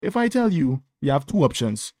if I tell you you have two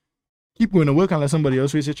options, keep going to work and let somebody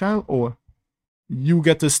else raise your child, or you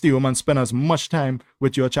get to stay home and spend as much time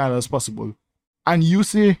with your child as possible, and you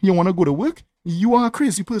say you want to go to work, you are a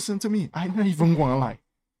crazy person to me. I'm not even going to lie.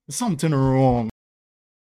 There's something wrong.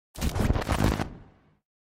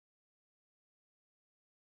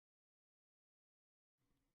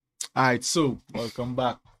 Alright, so welcome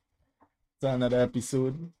back to another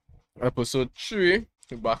episode. Episode 3,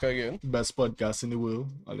 we're back again. Best podcast in the world.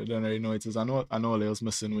 All you don't already know it is. I know all else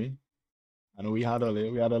missing we. I know we had a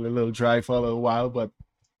little dry for a little while, but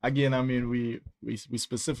again, I mean, we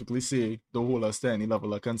specifically say don't hold us to any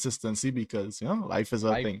level of consistency because life is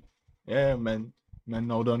a thing. Yeah, man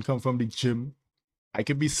now don't come from the gym. I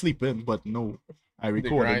could be sleeping, but no, I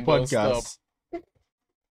record a podcast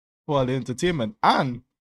for the entertainment, and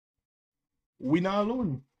we not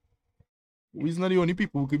alone. We's not the only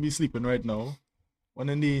people who could be sleeping right now. One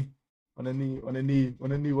of the what we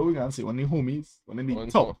gonna say? One of the homies, one of the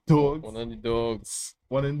top dogs,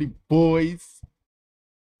 one of the boys.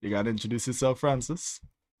 You gotta introduce yourself, Francis.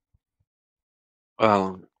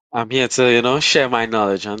 Well, I'm here to, share my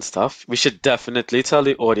knowledge and stuff. We should definitely tell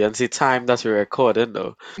the audience the time that we're recording,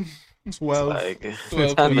 though.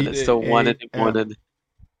 12:50. It's still 1 in the morning.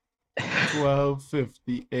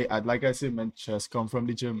 12:58. Like I said, man, just come from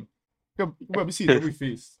the gym. You probably see every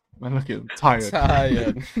face. Man, looking tired.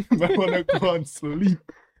 Man, wanna go and sleep.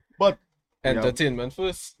 But entertainment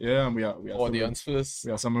first. Yeah, we are audience first.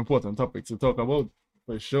 We have some important topics to talk about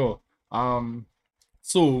for sure.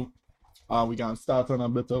 So we can start on a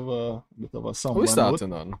bit of a somber. We're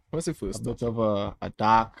starting on. What's the first? A bit of a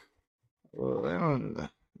dark.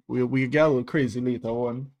 We get a little crazy later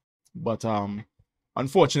on, but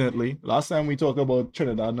unfortunately, last time we talked about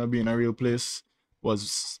Trinidad not being a real place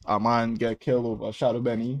was a man get killed over Shadow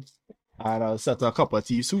Benny and a set of a couple of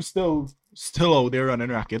thieves who still out there running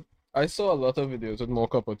racket. I saw a lot of videos with more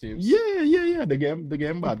couple of thieves. Yeah. The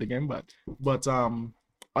game bad. But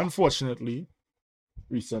unfortunately,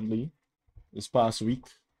 recently, this past week,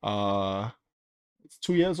 it's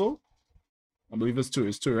 2 years old. I believe it's two.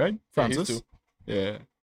 It's two, right? Francis? Yeah.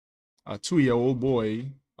 A 2-year-old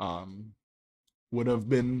boy would have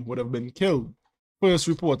been killed. First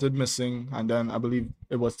reported missing, and then I believe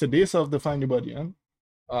it was today they find the body,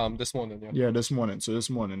 huh? This morning, Yeah, this morning. So this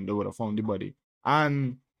morning they would have found the body.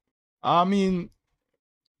 And I mean,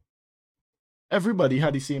 everybody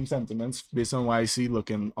had the same sentiments based on what I see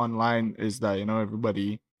looking online is that,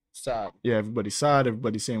 everybody sad. Yeah, everybody's sad,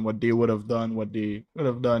 everybody's saying what they would have done,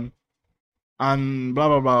 and blah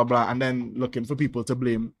blah blah blah, and then looking for people to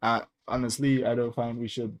blame. Honestly, I don't find we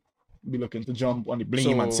should be looking to jump on the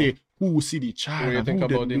blame and say who see the child. What do you think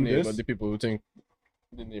about the neighbor, this? the people who think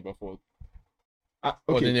the neighbor fault? Okay.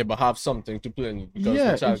 Or the neighbor have something to play in because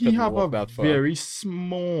yeah, the child he have a that far. very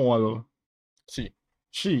small. She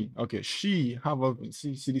have a see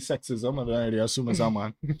the sexism. I don't really assume as a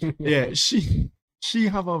man. Yeah, she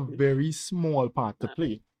have a very small part to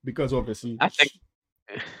play because obviously I think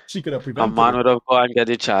she could have prevented. A man would have gone and get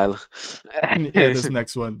the child. This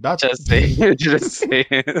next one. That's just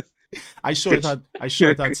say. I sure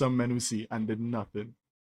it had some men who see and did nothing.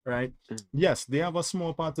 Right? Yes, they have a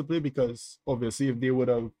small part to play because obviously if they would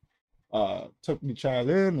have took the child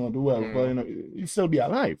in or do whatever, he'd still be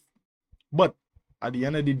alive. But at the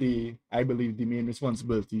end of the day, I believe the main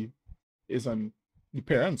responsibility is on the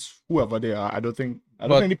parents, whoever they are. I don't think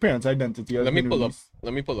the parents' identity. Let me pull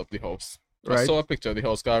up the house. Right. I saw a picture of the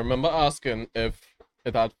house. I remember asking if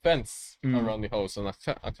it had fence around the house, and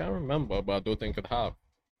I can't remember, but I don't think it had.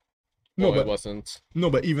 No, but it wasn't. No,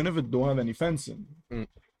 but even if it don't have any fencing,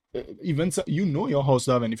 even your house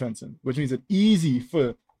don't have any fencing, which means it's easy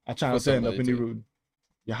for a child to end up in the road.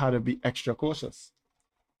 You had to be extra cautious.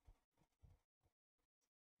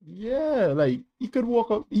 Yeah, like he could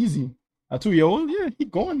walk up easy. A 2-year-old, yeah, he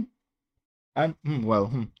gone. And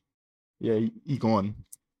yeah, he gone.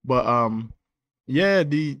 But yeah,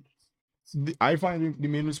 I find the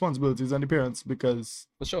main responsibility is on the parents because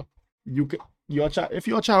for sure if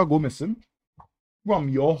your child go missing from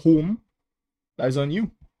your home, that is on you.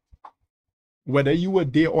 Whether you were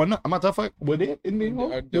there or not. A matter of fact, were they in the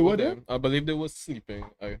home? They were there. I believe they were sleeping.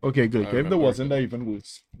 Okay, good. If there wasn't, that even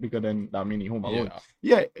worse because then that means home alone.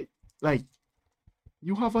 Yeah, like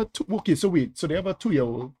you have a so they have a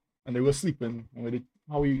 2-year-old and they were sleeping. And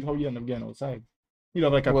how you end up getting outside? You know,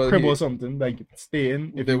 like a crib or something, like stay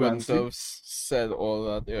in. If they wouldn't have said all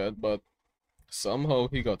that yet, but somehow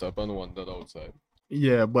he got up and wandered outside.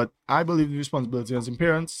 Yeah, but I believe the responsibility is in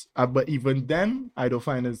parents. But even then, I don't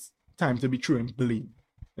find it's time to be throwing blame.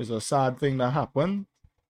 It's a sad thing that happened,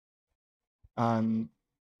 and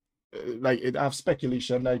like it have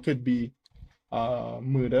speculation that it could be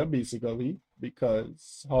murder basically,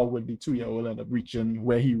 because how would the 2-year-old end up reaching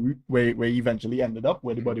where where he eventually ended up,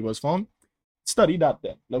 where the body was found? Study that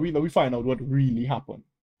then. Let we find out what really happened.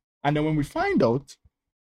 And then when we find out,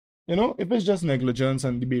 if it's just negligence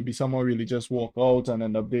and the baby somehow really just walk out and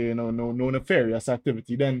end up there, no nefarious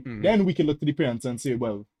activity, then we can look to the parents and say,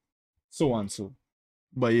 well, so and so.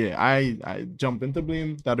 But yeah, I jump into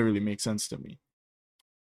blame. That really makes sense to me.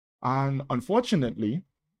 And unfortunately,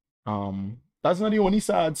 that's not the only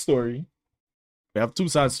sad story. We have 2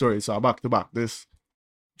 sad stories, so back to back. This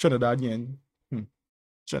Trinidad getting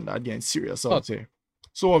serious out here.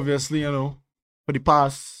 So obviously, for the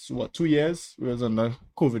past 2 years, we was under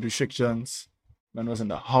COVID restrictions. Man was in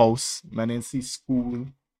the house. Man didn't see school.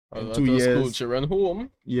 In 2 years. School children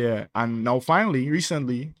home. Yeah, and now finally,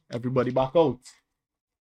 recently, everybody back out.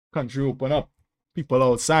 Country open up. People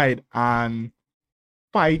outside and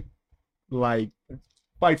fight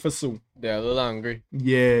for so. They're a little angry.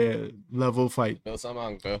 Yeah, level fight. There's some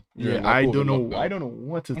anger. Yeah, I don't know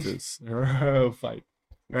what it is. Real fight,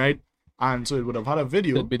 right? And so it would have had a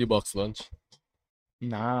video. Could be the box lunch.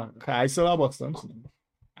 Nah, I still have box lunch.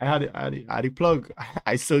 I had the plug.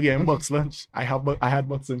 I still get box lunch. I had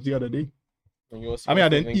box lunch the other day. I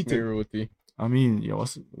didn't eat it. Roti.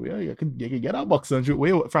 You could get a box lunch.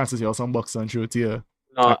 Wait, Francis, you have some box lunch roti here.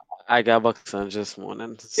 No, I got box lunch this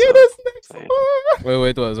morning. So yeah, that's next one.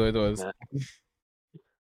 Wait, it was. Wait,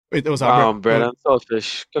 it was our bread and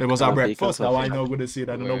saltfish. It was our breakfast. Now I know going to say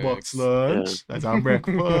that in no box lunch. Yeah. That's our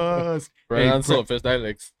breakfast. Bread and saltfish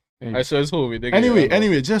dialects. Hey. I sure it's home.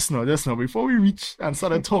 Anyway, just now, before we reach and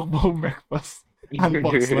start to talk about breakfast and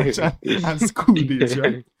box lunch and school days,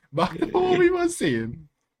 right? Back to what we were saying,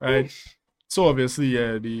 right? So obviously,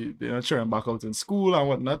 yeah, the children back out in school and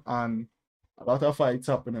whatnot, and a lot of fights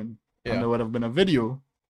happening. Yeah. And there would have been a video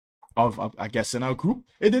of, I guess, in our group.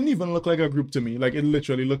 It didn't even look like a group to me. Like, it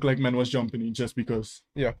literally looked like men was jumping in just because.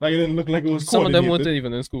 Yeah. Like, it didn't look like it was Some of them weren't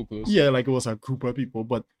even in school clothes. Yeah, like it was a group of people.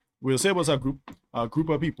 But we'll say it was a group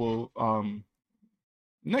of people,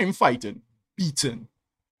 not even fighting, beating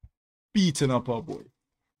up our boy.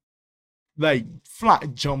 Like,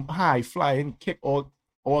 jump high, flying, kick, all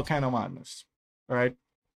kind of madness. Right?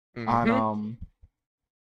 Mm-hmm. And,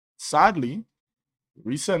 sadly,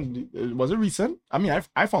 was it recent? I mean,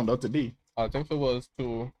 I found out today. I think it was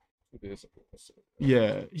 2 days ago.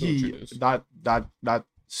 Yeah, that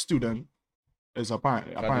student is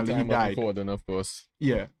apparently he died. Then, of course.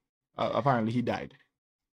 Yeah, apparently he died.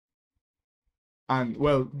 And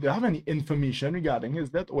well, do you have any information regarding his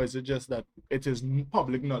death, or is it just that it is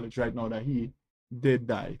public knowledge right now that he did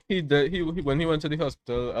die? He when he went to the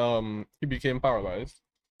hospital, he became paralyzed,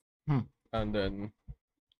 and then.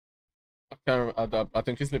 I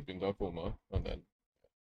think he slipped into a coma, and then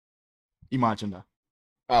imagine that.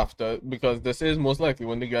 After, because this is most likely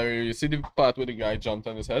when the guy, you see the part where the guy jumped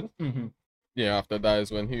on his head. Mm-hmm. Yeah, after that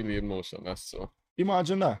is when he lay motionless. So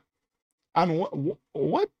imagine that, and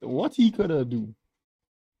what he could have do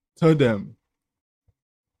to them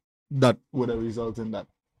that would have resulted in that.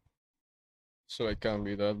 So it can't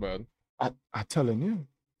be that bad. I'm telling you.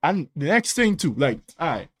 And the next thing too, like,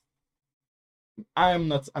 I am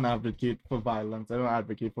not an advocate for violence. I don't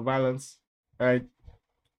advocate for violence, right?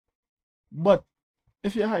 But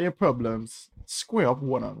if you have your problems, square up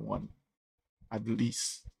one-on-one. At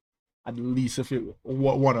least if you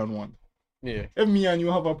one-on-one. Yeah. If me and you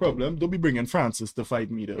have a problem, don't be bringing Francis to fight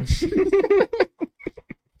me though.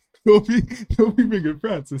 don't be bringing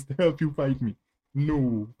Francis to help you fight me.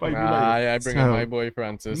 No. Fight me I bring in my boy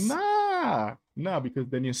Francis. Nah, because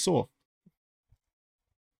then you're soft.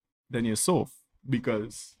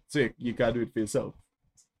 Because you can't do it for yourself.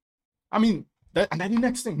 I mean, and then the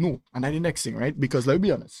next thing, right? Because let's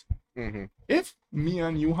be honest. Mm-hmm. If me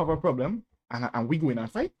and you have a problem and we go in and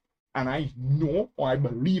fight, and I know or I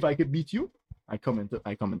believe I could beat you, I come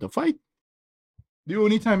into fight. The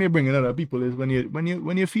only time you're bringing other people is when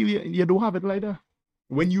you feel you don't have it like that.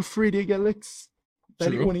 When you afraid you get licks, that's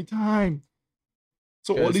the only time.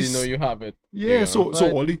 So all these, you have it. Yeah, so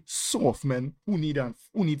all these soft men who need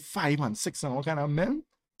 5 and 6 and all kind of men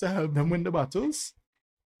to help them win the battles.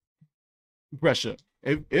 Pressure.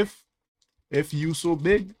 If you so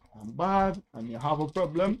big and bad and you have a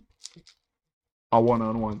problem, a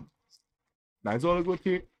one-on-one. That's all it would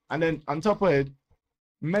take. And then on top of it,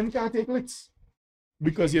 men can't take licks.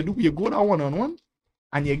 Because you go down one-on-one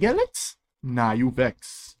and you get licks, nah, you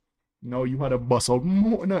vex. No, you had to bust out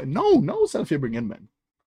more. No self you bring in, man.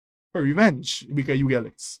 For revenge, because you get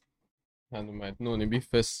licks. And it might only be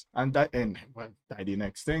fists. And that the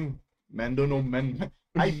next thing. Men don't know men.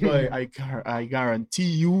 I guarantee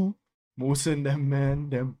you, Most of them men,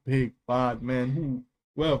 them big bad men who,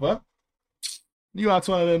 whoever. You ask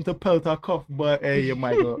one of them to pelt a cuff, but hey, you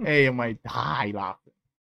might go, hey, you might die laughing.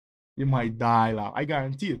 You might die laughing. I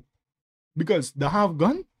guarantee it. Because they have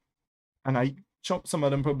gun, and some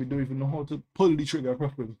of them probably don't even know how to pull the trigger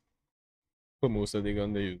properly. For most of the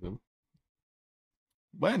gun they use them.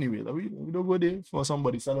 But anyway, we don't go there for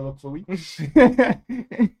somebody settle up for we.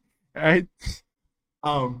 Right?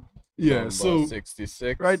 Yeah, Number so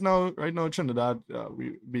 66. right now Trinidad,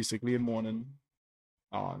 we basically in mourning.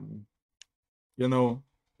 You know,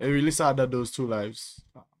 it really sad that those two lives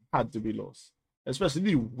had to be lost, especially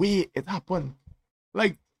the way it happened.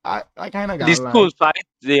 Like I kind of got The school fight,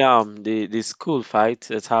 the school fight.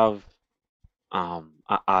 It have an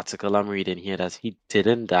article I'm reading here that he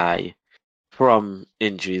didn't die from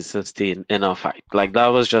injuries sustained in a fight. Like that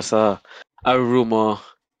was just a rumor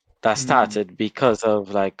that started because of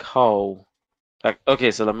like how, like,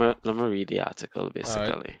 okay, so let me read the article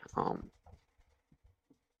basically.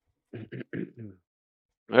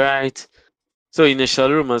 Right. So initial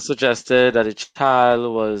rumors suggested that the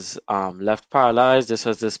child was left paralyzed. This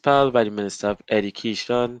was dispelled by the Minister of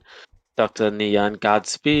Education, Dr. Nian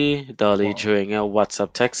Gadsby Dolly, Wow. during a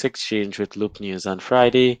WhatsApp text exchange with Loop News on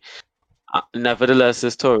Friday. Nevertheless,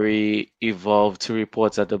 the story evolved to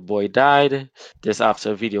reports that the boy died. This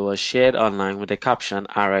after a video was shared online with the caption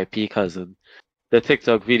 "RIP cousin." The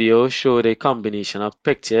TikTok video showed a combination of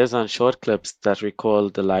pictures and short clips that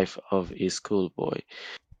recalled the life of a schoolboy.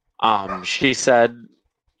 She said,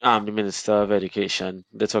 the Minister of Education,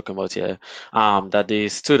 they're talking about here, that the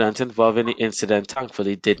student involved in the incident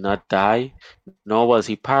thankfully did not die, nor was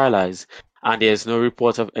he paralyzed, and there is no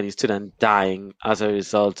report of any student dying as a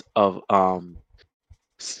result of a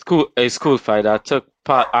school fight that took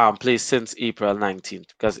place since April 19th,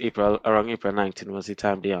 because around April 19th was the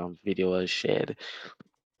time the video was shared.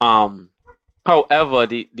 However,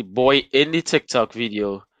 the boy in the TikTok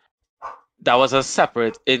video, that was a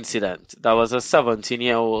separate incident. That was a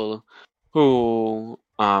 17-year-old who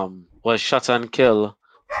was shot and killed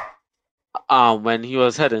when he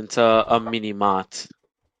was heading to a mini mart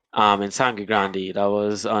in Sangre Grande. That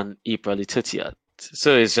was on April the 30th.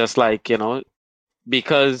 So it's just like,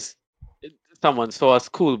 because someone saw a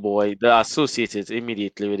schoolboy, they associated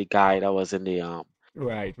immediately with the guy that was in the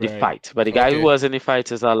Right. fight. But the guy who Okay. was in the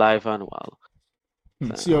fight is alive and well.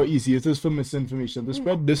 See how easy it is for misinformation to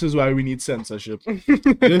spread. This is why we need censorship.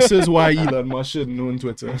 This is why Elon Musk shouldn't own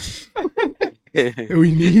Twitter.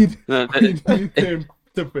 We need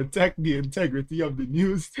to protect the integrity of the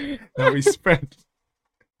news that we spread.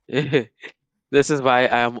 This is why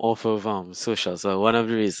I am off of social. So one of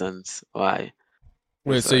the reasons why.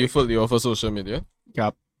 Wait, It's so you like- fully off of social media?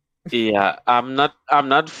 Cap. Yeah, I'm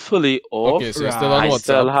not fully off. Okay, so you're still on I WhatsApp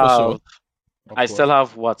still for have sure. I still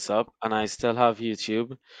have WhatsApp and I still have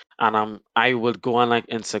YouTube, and I would go on like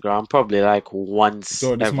Instagram probably like once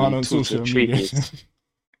So this man every on 2 to social 3 media. days.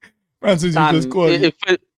 Francis, you just And call if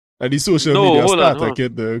it, the social No, media hold on, starter hold on.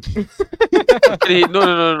 kid, dog.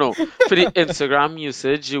 no. For the Instagram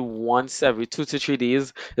usage, once every 2 to 3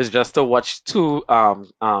 days is just to watch 2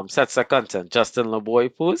 sets of content. Justin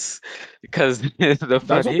LeBoy posts because they're That's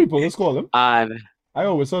what funny, people just call him. and I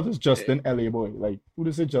always thought it's Justin LA boy. Like, who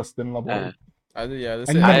does say Justin LaBoy? uh, I I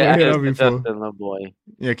say never I heard just of say before. Justin LeBoy.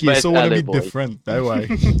 Yeah, okay, But so it's want to LA be boy. different. That's why.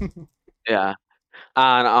 Yeah,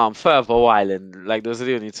 and forever while, and like those are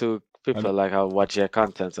the only 2 people don't- like I watch their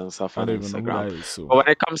content and stuff I on don't even know who Instagram. that is. So But when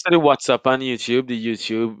it comes to the WhatsApp and YouTube, the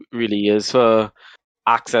YouTube really is for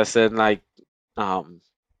accessing like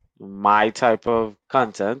my type of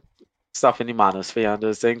content, stuff in the manosphere and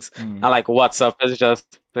those things. And like WhatsApp is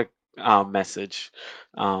just the message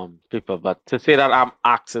people. But to say that I'm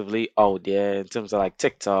actively out there in terms of like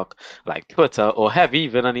TikTok, like Twitter, or heavy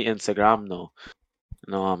even on the Instagram, no,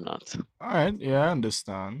 I'm not. all right, yeah, I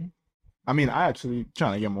understand. I mean, I actually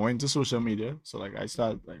trying to get more into social media, so like I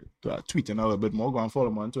start like tweeting a little bit more, go and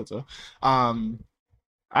follow me on Twitter.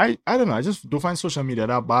 I don't know, I just don't find social media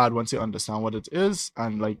that bad once you understand what it is,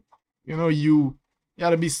 and like you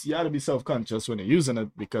gotta be self-conscious when you're using it,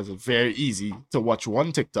 because it's very easy to watch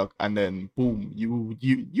one TikTok and then boom, you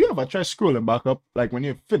ever try scrolling back up, like when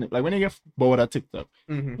you finish, like when you get bored of TikTok,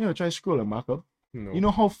 Mhm. you ever try scrolling back up. No. You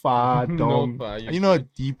know how far No, down, far, you know how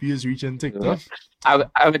deep you is reaching TikTok. I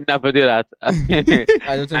would never do that. I don't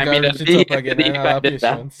think I I'll mean, reach it up again. I don't have did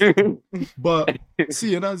that. patience. But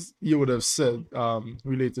seeing as you would have said,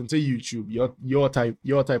 relating to YouTube, your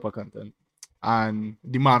type of content and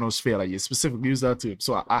the manosphere, like you specifically use that term.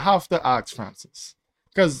 So I have to ask Francis,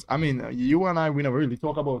 because I mean, you and I, we never really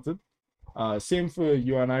talk about it. Same for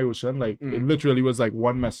you and I, Ocean. Like it literally was like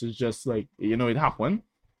one message, just like it happened.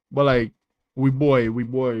 But like we boy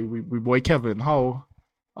Kevin, uh,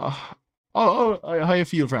 how you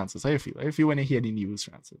feel, Francis? How you feel? How you feel when you hear the news,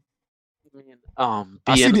 Francis? I mean,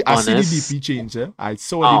 I being see the honest, DP change. I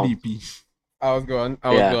saw the DP. I was going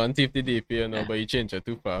to the DP, you know, but you changed it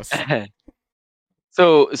too fast.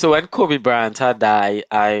 So when Kobe Bryant had died,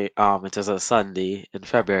 it was a Sunday in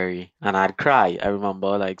February, and I'd cry. I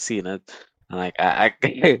remember like seeing it, and like I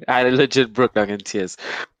legit broke down in tears.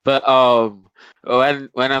 But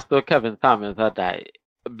when I saw Kevin Samuels had died,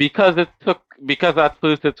 because at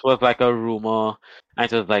first it was like a rumor,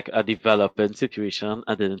 and it was like a developing situation.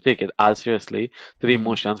 I didn't take it as seriously, so the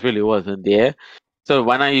emotions really wasn't there. So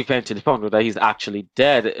when I eventually found out that he's actually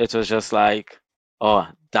dead, it was just like, oh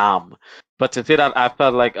damn. But to say that I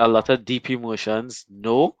felt like a lot of deep emotions,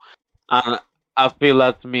 no. And I feel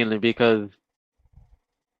that's mainly because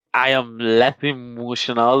I am less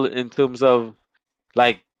emotional in terms of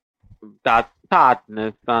like that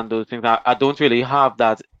sadness and those things. I don't really have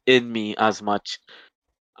that in me as much,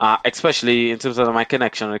 especially in terms of my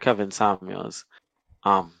connection with Kevin Samuels.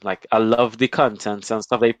 Like I love the content and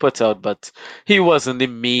stuff they put out, but he wasn't the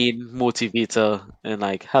main motivator in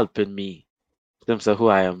like helping me in terms of who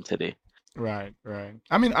I am today. Right.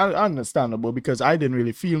 I mean, understandable because I didn't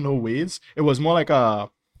really feel no ways. It was more like not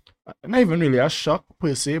even really a shock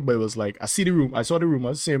per se, but it was like I saw the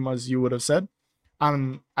rumors, same as you would have said,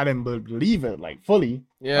 and I didn't believe it like fully.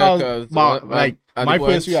 Yeah, because like my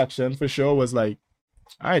first reaction for sure was like,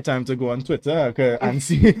 all right, time to go on Twitter and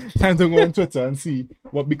see. Time to go on Twitter and see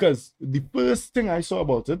what, because the first thing I saw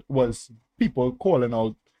about it was people calling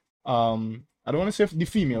out. I don't want to say the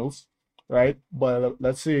females, right? But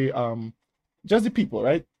let's say just the people,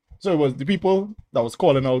 right? So it was the people that was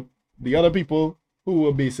calling out the other people who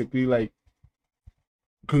were basically like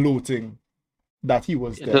gloating that he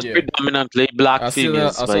was dead. It was predominantly black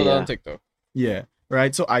females. I saw that on TikTok. Yeah,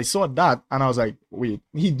 right. So I saw that and I was like, wait.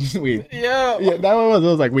 Yeah. That was, I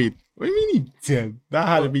was like, wait, what do you mean he dead? That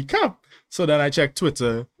had to be cap. So then I checked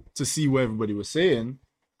Twitter to see what everybody was saying.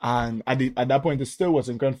 And at that point, it still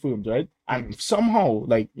wasn't confirmed, right? And somehow,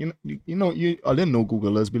 like, I didn't know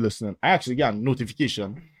Googlers be listening. I actually got a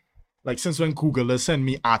notification, like, since when Googlers send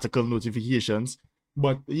me article notifications.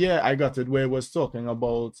 But yeah, I got it where it was talking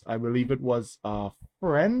about, I believe it was a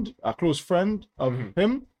close friend of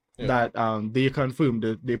him, that they confirmed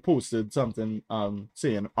it. They posted something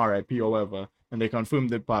saying RIP or whatever, and they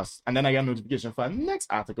confirmed it passed. And then I got a notification for the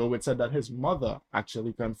next article which said that his mother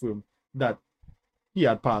actually confirmed that he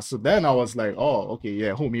had passed. So then I was like, oh, okay,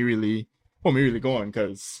 yeah, homie really going,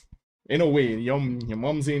 because in a way, your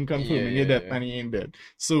mom's ain't confirming you're dead and he ain't dead.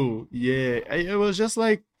 So yeah, it was just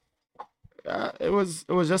like, it was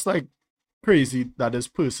just like crazy that this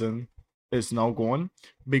person is now gone,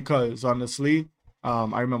 because honestly,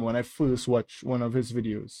 I remember when I first watched one of his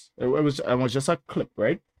videos, it was just a clip,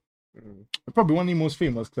 right? Probably one of the most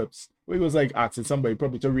famous clips where he was like asking somebody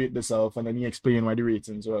probably to rate themselves, and then he explained why the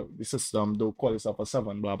ratings or the system don't call itself a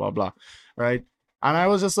 7, blah blah blah, right? And I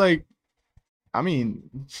was just like, I mean,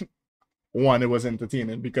 one, it was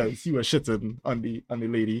entertaining because he was shitting on the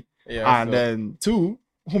lady, and then two,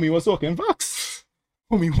 homie was talking facts.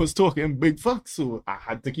 Homie was talking big facts, so I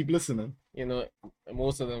had to keep listening. You know,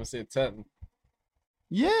 most of them say 10.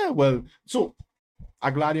 Yeah, well, so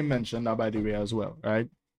I'm glad you mentioned that, by the way, as well, right?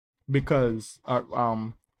 Because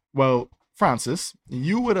well, Francis,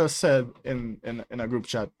 you would have said in a group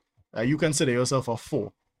chat you consider yourself a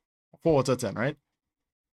 4 out of 10, right?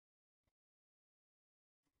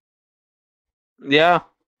 Yeah.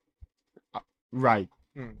 Right.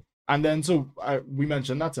 And then so we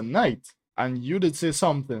mentioned that tonight, and you did say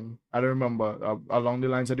something, I don't remember, along the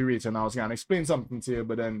lines of the rating. I was gonna explain something to you,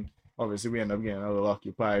 but then obviously we end up getting a little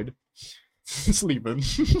occupied sleeping.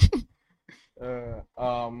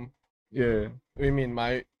 Yeah. You mean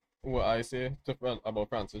what I say about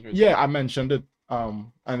Francis? Yeah, I mentioned it.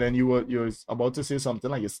 And then you were about to say something,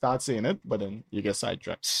 like you start saying it, but then you get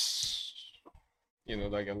sidetracked. You know,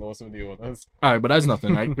 like I lost with the others. All right, but that's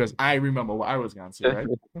nothing, right? Because I remember what I was gonna say, right?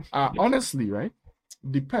 Honestly, right?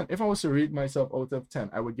 If I was to rate myself out of 10,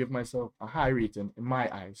 I would give myself a high rating in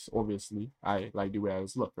my eyes. Obviously, I like the way I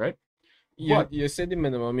was look, right? You said the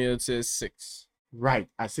minimum, you would say 6. Right.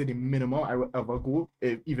 I say the minimum I would ever go,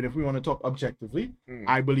 even if we want to talk objectively,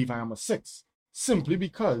 I believe I am a 6. Simply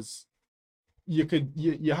because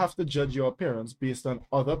you have to judge your appearance based on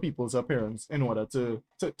other people's appearance in order to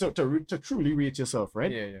truly rate yourself,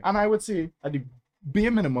 right? Yeah. And I would say at the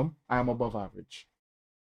bare minimum, I am above average.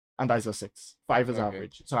 And that's a 6. 5 is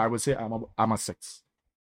average. So I would say I'm a 6.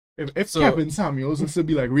 If Kevin Samuels was to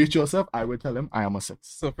be like, rate yourself, I would tell him I am a 6.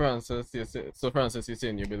 So Francis, you're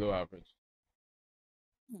saying you're below average.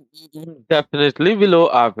 Definitely below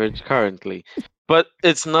average currently, but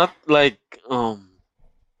it's not like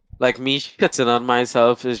me shitting on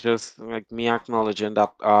myself. It's just like me acknowledging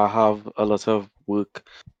that I have a lot of work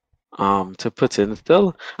to put in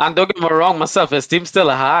still. And don't get me wrong, my self-esteem still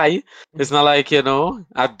high. It's not like,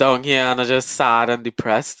 I'm down here and I'm just sad and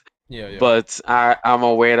depressed. Yeah. But I'm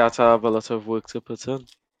aware that I have a lot of work to put in.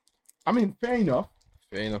 I mean, fair enough.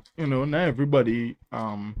 Fair enough.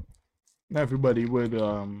 Not everybody would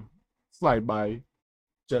slide by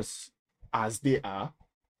just as they are.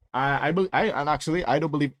 And actually I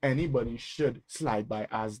don't believe anybody should slide by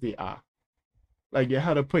as they are. Like you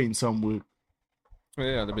had to put in some work.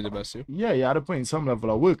 Yeah, that'd be the best. Yeah, you had to put in some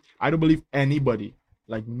level of work. I don't believe anybody,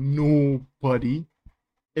 like nobody,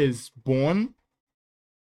 is born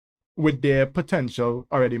with their potential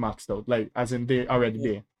already maxed out. Like as in they already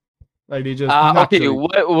there. Like they just Okay,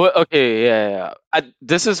 naturally. okay, yeah.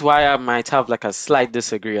 This is why I might have like a slight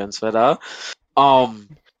disagreement with that.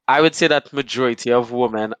 I would say that majority of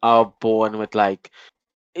women are born with like,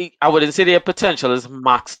 I wouldn't say their potential is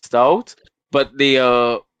maxed out, but they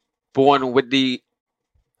are born with the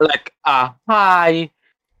like a high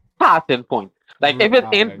starting point. Like if it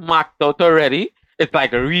ain't Right. maxed out already, it's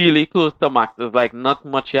like really close to max. It's like not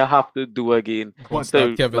much you have to do again But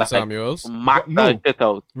Start Kevin like Samuels. max no. that shit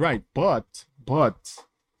out. Right, but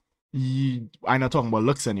I'm not talking about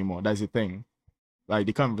looks anymore. That's the thing. Like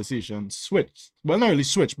the conversation switched. Well, not really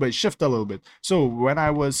switched, but it shifted a little bit. So when I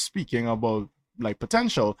was speaking about like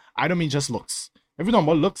potential, I don't mean just looks. If you talk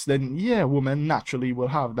about looks, then yeah, women naturally will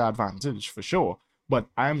have the advantage for sure. But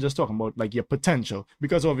I'm just talking about like your potential,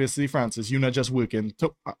 because obviously, Francis, you're not just working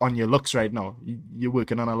on your looks right now. You're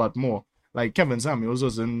working on a lot more. Like Kevin Samuels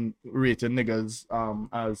wasn't rating niggas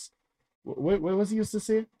as what was he used to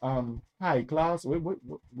say? High class. What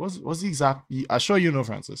was the exact? I sure you know,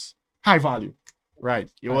 Francis. High value. Right.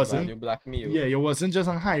 It wasn't. Value Black meal. Yeah, it wasn't just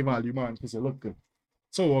a high value man because you look good.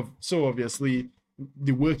 So obviously,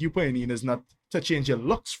 the work you putting in is not to change your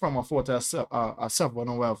looks from a 4 to a 7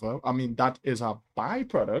 or whatever. I mean, that is a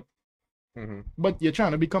byproduct, but you're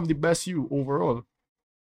trying to become the best you overall.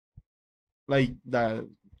 Like that,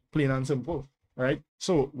 plain and simple, right?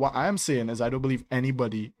 So what I'm saying is I don't believe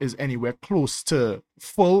anybody is anywhere close to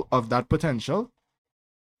full of that potential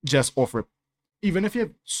just off rip. Even if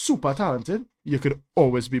you're super talented, you could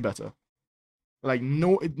always be better. Like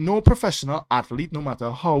no professional athlete, no matter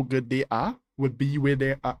how good they are, would be where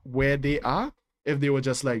they are if they were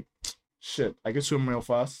just like, shit, I could swim real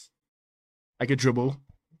fast, I could dribble,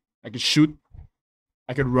 I could shoot,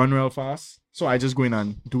 I could run real fast. So I just go in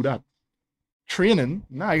and do that. Training,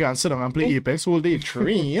 now I gotta sit down and play Apex all day.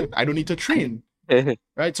 Train, I don't need to train.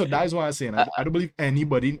 Right? So that is what I'm saying. I don't believe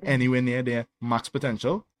anybody anywhere near their max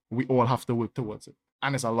potential. We all have to work towards it.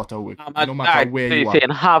 And it's a lot of work, no matter where so you you're are. saying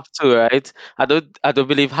have to, right? I don't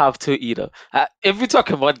believe have to either. If we talk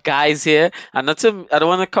about guys here, and I don't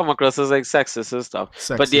want to come across as like sexist and stuff,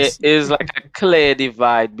 but there Sexist. is like a clear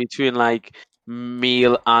divide between like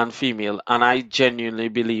male and female, and I genuinely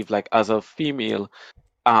believe like as a female,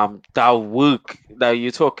 that work that you're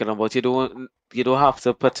talking about, you don't have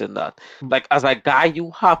to put in that. Like as a guy, you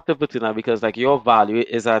have to put in that because like your value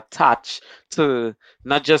is attached to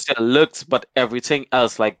not just your looks but everything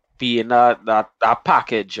else, like being that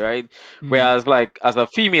package, right? Whereas like as a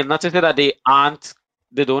female, not to say that they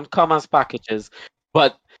don't come as packages,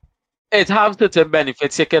 but it has certain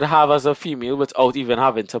benefits you can have as a female without even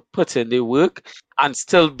having to put in the work and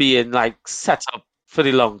still being like set up for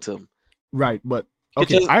the long term. Right, but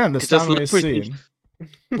okay, I understand what you're saying.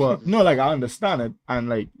 But no, like I understand it, and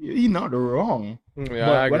like you're not wrong. Yeah,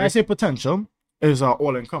 but when I say potential, it's an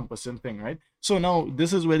all-encompassing thing, right? So now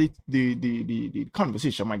this is where the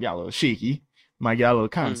conversation might get a little shaky, might get a little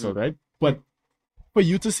cancelled, right? But for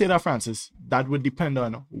you to say that, Francis, that would depend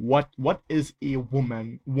on what is a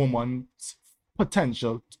woman's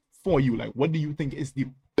potential for you. Like, what do you think is the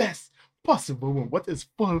best possible woman? What is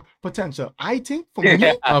full potential? I think for me,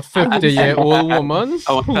 a 50-year-old woman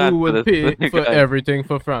who would pay for everything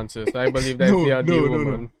for Francis. I believe that's the ideal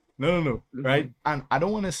woman. No, right? And I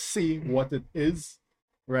don't want to say what it is,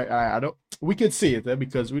 right? I don't. We could say it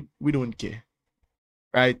because we don't care,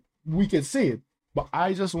 right? We could say it, but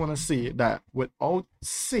I just want to say that without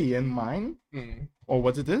saying mine or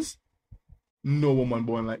what it is. No woman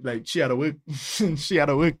born like she had to work. She had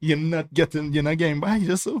to work. You're not getting by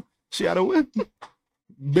just so. She had to work.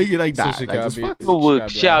 Big like that.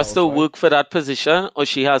 She has to work for that position, or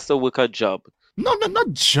she has to work a job. No,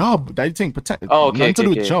 not job. I think okay, not to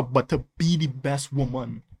do a job, but to be the best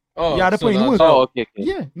woman. Oh, Yeah, they so put in not work. job. Oh, okay.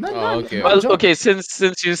 Yeah, not, Oh, not, okay. not Well, job. okay.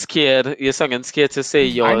 Since you're scared, you're scared to say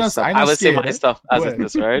your not- stuff. I I not will say scared, my eh? stuff as Go it ahead.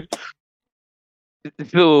 is, right?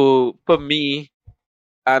 So for me,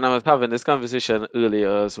 and I was having this conversation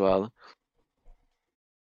earlier as well.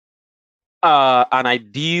 An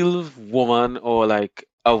ideal woman or like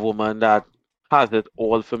a woman that has it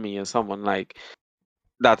all for me is someone like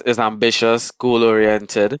that is ambitious, goal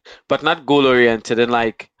oriented, but not goal oriented in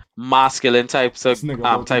like masculine This nigga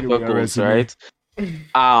about to type give me of a goals, resume. right?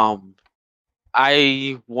 Um,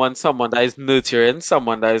 I want someone that is nurturing,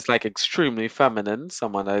 someone that is like extremely feminine,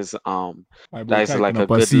 someone My boy that is like typing a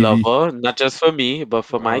up a good CV. lover, not just for me, but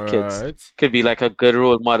for my kids. Alright. Could be like a good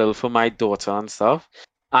role model for my daughter and stuff.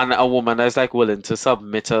 And a woman that's like willing to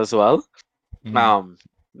submit as well. Mm.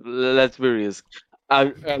 Let's be real. A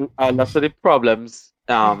lot of the problems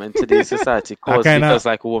in today's society That caused kind because of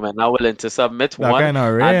like women are willing to submit, that one, kind of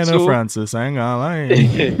and rare, no, two, Francis. I ain't gonna lie.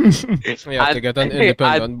 You have to and, get an and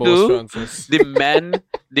independent boss, two, Francis.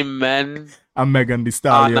 the men I'm Megan the are not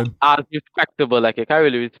Stallion. as respectable. Like I can't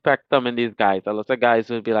really respect some in these guys. A lot of guys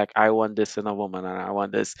will be like, I want this in a woman and I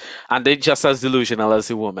want this. And they're just as delusional as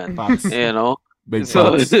a woman. Facts. You know? Big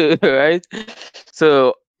So facts. right?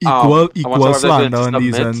 So I want Equal someone that's willing slander to on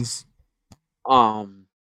these submit. ends.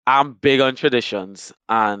 I'm big on traditions,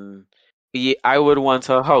 and I would want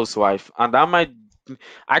a housewife, and that might.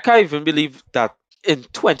 I can't even believe that in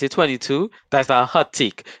 2022 that's a hot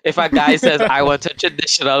take. If a guy says I want a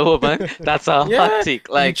traditional woman, that's a Yeah, hot take.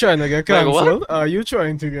 you Like, trying to get like what? cancelled? Are you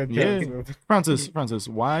trying to get Yeah. cancelled? Francis,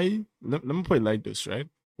 why? Let me put it like this, right?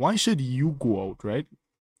 Why should you go out, right,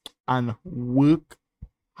 and work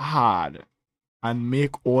hard and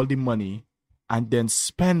make all the money and then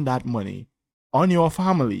spend that money on your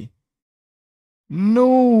family?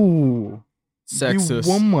 No. Sexist. The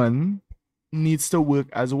woman needs to work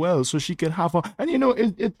as well so she can have her. And you know,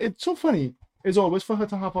 it's so funny. It's always for her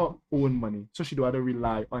to have her own money so she don't have to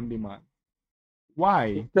rely on the man.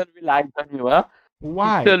 Why? Still relies on you, huh?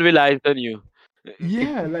 Why? Still relies on you.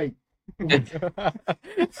 Yeah, like,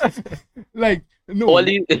 like no,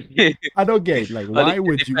 Only I don't get it. Like, only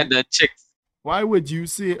independent chicks. why would you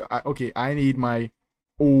say, okay, I need my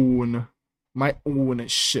own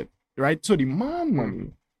shit, right? So the man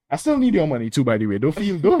money, I still need your money too, by the way. Don't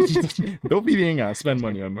feel you ain't gonna spend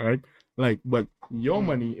money on me, right? Like, but your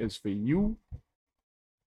money is for you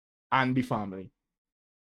and the family,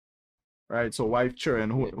 right? So wife, children,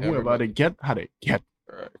 whoever Everybody. they get, how they get.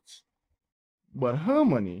 Right. But her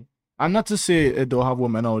money, and not to say it don't have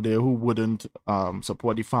women out there who wouldn't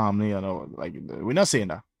support the family, you know, like we're not saying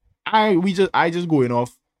that. I just going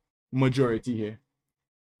off majority here.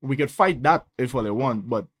 We could fight that if all they want,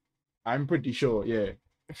 but I'm pretty sure, yeah,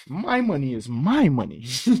 my money is my money.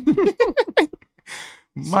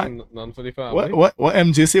 None for the family. What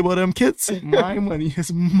MJ say about them kids? My money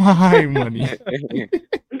is my money.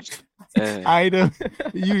 I don't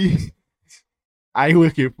I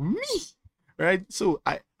work it for me, right? So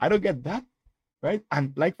I don't get that, right?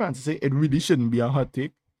 And like Francis said, it really shouldn't be a hot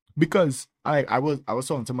take because I was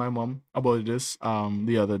talking to my mom about this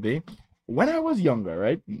the other day. When I was younger,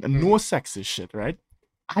 right? No sexist shit, right?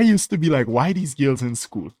 I used to be like, why these girls in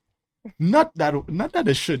school? Not that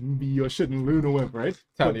they shouldn't be or shouldn't learn or whatever, right?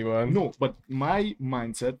 Taliban. No, but my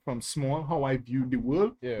mindset from small, how I viewed the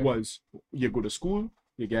world was you go to school,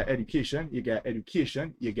 you get education, you get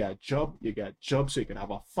a job, so you can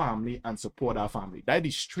have a family and support our family. That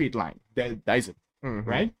is straight line. That is it.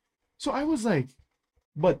 Right? So I was like,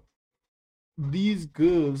 but these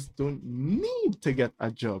girls don't need to get a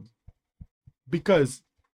job because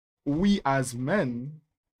we as men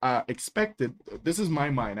are expected. This is my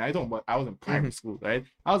mind. I was in primary school, right?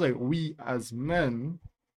 I was like, we as men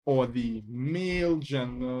or the male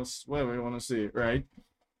genders, whatever you want to say, right?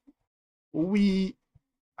 We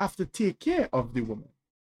have to take care of the woman.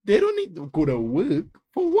 They don't need to go to work.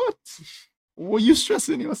 For what? What are you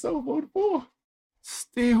stressing yourself out for?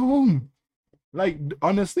 Stay home. Like,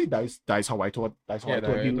 honestly, that's how I thought. That's how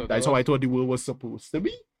I thought the world was supposed to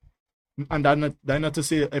be. And that not to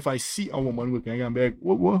say if I see a woman working, I can be like,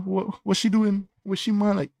 what's she doing? What's she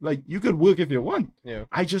man? Like you could work if you want. Yeah.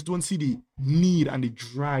 I just don't see the need and the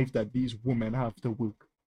drive that these women have to work.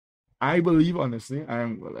 I believe, honestly, I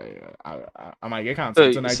might get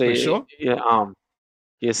canceled tonight for sure. Yeah,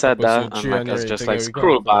 you said that, and like I just like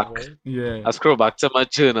scroll back. Yeah. I scroll back to my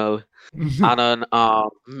journal, and on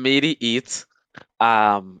May the 8th,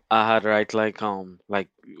 I had write like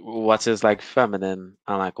what is like feminine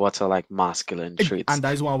and like what are like masculine traits. And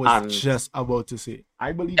that's what I was just about to say.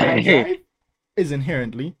 I believe that drive is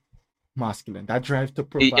inherently masculine. That drive to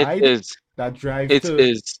provide. It is. That drive it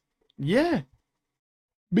is. Yeah.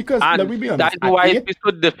 Because let And me be that's honest, at why it 8, is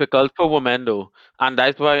so difficult for women, though. And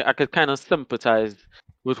that's why I could kind of sympathize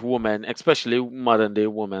with women, especially modern day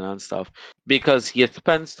women and stuff, because you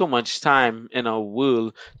spend so much time in a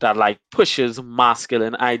world that like pushes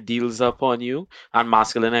masculine ideals upon you and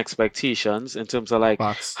masculine expectations in terms of like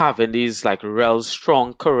facts. having these like real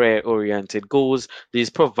strong career oriented goals,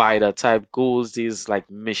 these provider type goals, these like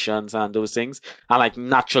missions and those things, and like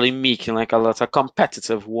naturally making like a lot of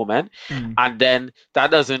competitive women. Mm. And then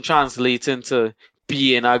that doesn't translate into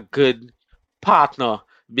being a good partner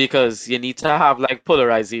because you need to have like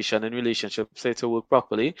polarization in relationships say to work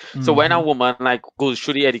properly. So when a Mm-hmm. woman like goes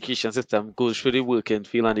through the education system, goes through the working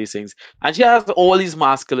field and these things, and she has all these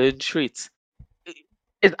masculine traits,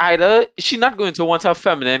 it's either she's not going to want a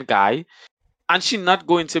feminine guy, and she's not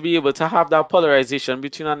going to be able to have that polarization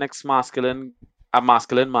between a next masculine a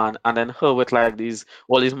masculine man and then her with like these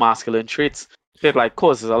all these masculine traits. It like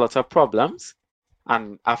causes a lot of problems.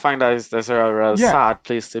 And I find that's a real Yeah, sad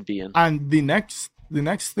place to be in. and the next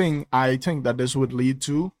thing I think that this would lead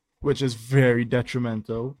to, which is very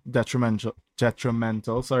detrimental.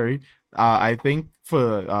 Sorry, I think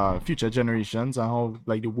for future generations and how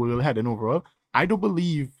like the world heading overall. I don't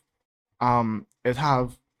believe it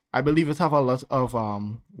have. I believe it have a lot of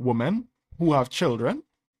women who have children,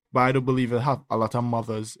 but I don't believe it have a lot of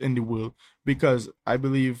mothers in the world, because I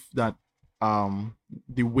believe that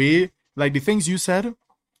the way, like the things you said,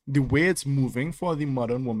 the way it's moving for the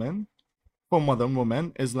modern woman, for modern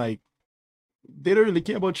women, is like they don't really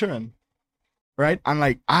care about children, right? And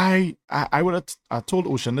like I would have I told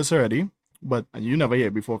Ocean this already, but you never hear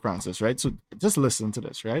it before, Francis, right? So just listen to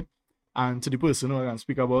this, right? And to the person who I can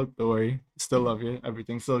speak about, don't worry, still love you,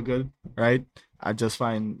 everything's still good, right? I just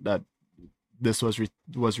find that this was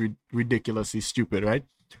ridiculously stupid, right?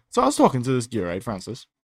 So I was talking to this girl, right, Francis,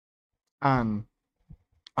 and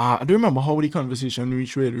I don't remember how the conversation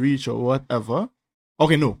reach or whatever.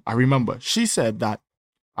 Okay, no, I remember. She said that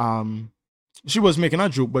um she was making a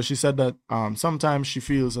joke, but she said that sometimes she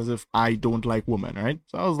feels as if I don't like women, right?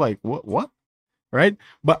 So I was like, what? Right?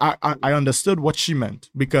 But I understood what she meant,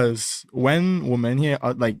 because when women here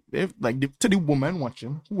are like, if like to the woman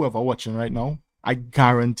watching, whoever watching right now, I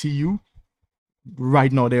guarantee you,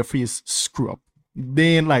 right now their face screw up.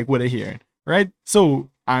 They ain't like what they're hearing, right? So,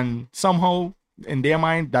 and somehow in their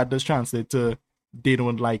mind that does translate to they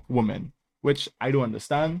don't like women, which I don't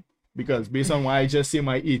understand, because based on why I just say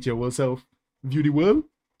my 8-year-old self view the world,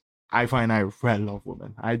 I find I really love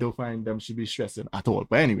women. I don't find them should be stressing at all.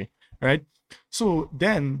 But anyway, right? So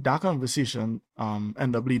then that conversation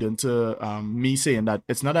ended up leading to me saying that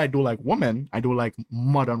it's not that I don't like women, I don't like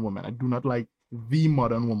modern women. I do not like the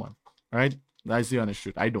modern woman, right? That's the honest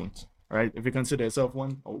truth. I don't, right? If you consider yourself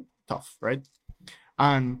one, oh, tough, right?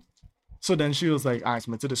 And so then she was like, asked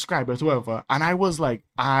me to describe it, whatever. And I was like,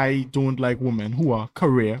 I don't like women who are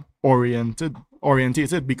career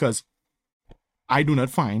orientated, because I do not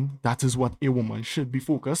find that is what a woman should be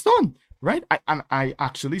focused on, right? I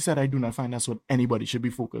actually said I do not find that's what anybody should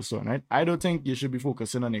be focused on, right? I don't think you should be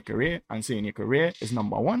focusing on your career and saying your career is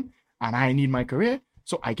number one, and I need my career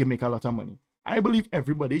so I can make a lot of money. I believe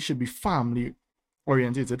everybody should be family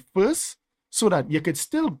orientated first, so that you could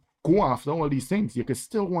still go after all these things. You could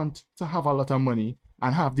still want to have a lot of money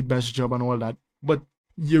and have the best job and all that, but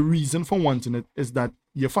your reason for wanting it is that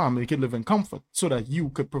your family could live in comfort, so that you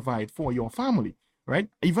could provide for your family, right?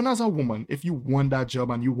 Even as a woman, if you want that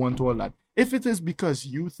job and you want all that, if it is because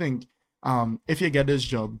you think if you get this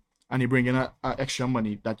job and you bring in a extra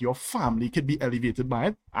money that your family could be elevated by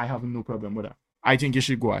it, I have no problem with that. I think you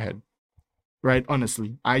should go ahead, right?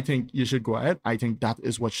 Honestly, I think you should go ahead. I think that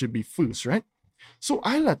is what should be first, right? So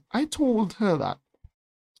I told her that,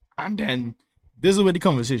 and then this is where the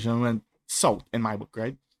conversation went south in my book,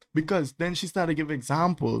 right? Because then she started giving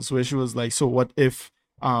examples where she was like, so what if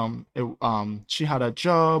she had a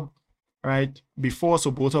job, right, before,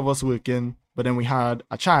 so both of us working, but then we had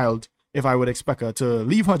a child, if I would expect her to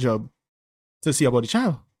leave her job to see about the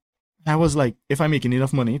child. And I was like, if I'm making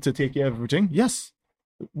enough money to take care of everything, yes.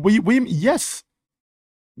 Yes.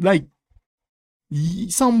 Like,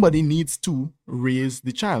 somebody needs to raise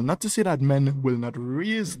the child. Not to say that men will not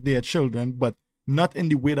raise their children, but not in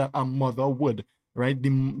the way that a mother would, right? The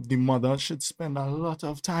mother should spend a lot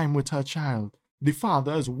of time with her child. The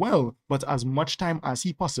father as well, but as much time as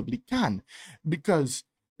he possibly can. Because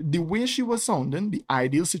the way she was sounding, the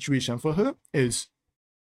ideal situation for her is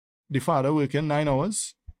the father working 9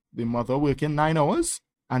 hours, the mother working 9 hours,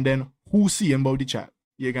 and then who seeing about the child?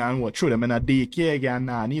 You can throw them in a daycare, you can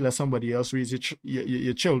nanny, let somebody else raise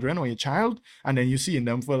your children or your child, and then you seeing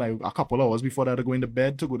them for like a couple hours before they're going to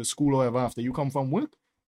bed to go to school or whatever after you come from work.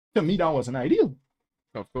 To me, that wasn't ideal,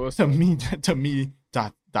 Of course. To me,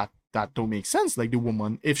 that don't make sense. Like, the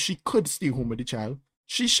woman, if she could stay home with the child,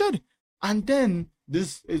 she should. And then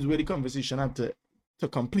this is where the conversation had to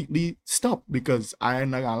completely stop, because I'm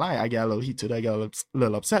not gonna lie, I get a little heated, I get a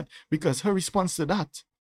little upset, because her response to that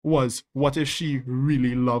was, what if she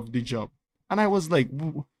really loved the job? And I was like,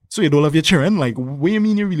 so you don't love your children? Like, what do you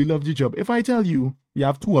mean you really love the job? If I tell you, you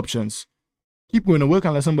have two options: keep going to work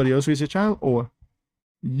and let somebody else raise your child, or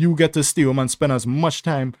you get to stay home and spend as much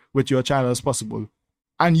time with your child as possible.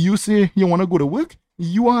 And you say you want to go to work,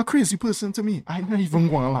 you are a crazy person to me. I'm not even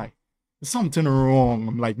going to lie. Something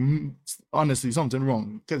wrong. Like, honestly, something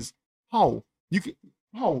wrong. Because how?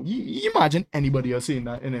 You imagine anybody else saying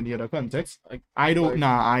that in any other context? Like, I don't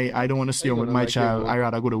want to stay home with my child. I'd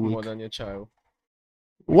rather go to work. More than your child.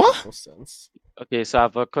 What? No sense. Okay, so I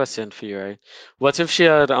have a question for you, right? What if she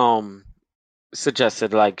had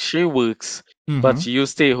suggested, like, she works, but you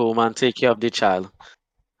stay home and take care of the child?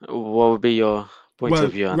 What would be your point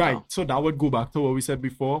of view on right. that? So that would go back to what we said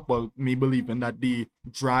before, but me believing that the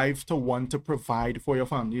drive to want to provide for your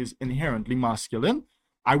family is inherently masculine.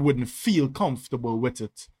 I wouldn't feel comfortable with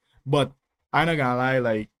it. But I'm not gonna lie,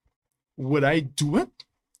 like, would I do it?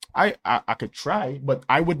 I could try, but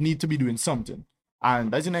I would need to be doing something.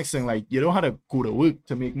 And that's the next thing. Like, you don't have to go to work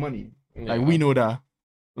to make money. Yeah. Like, we know that.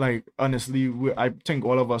 Like, honestly, I think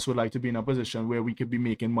all of us would like to be in a position where we could be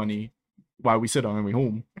making money while we sit down and we're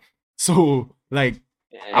home. So, like,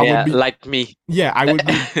 I would be like me. Yeah, I would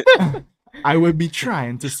be. I would be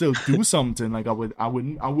trying to still do something. Like, I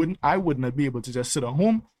would not be able to just sit at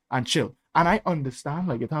home and chill. And I understand,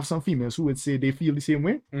 like, it have some females who would say they feel the same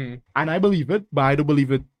way, and I believe it, but I don't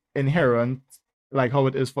believe it inherent, like how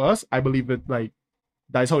it is for us. I believe it, like,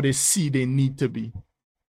 that's how they see they need to be.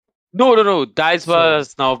 No. That's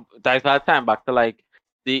time back to, like,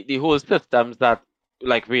 the whole systems that,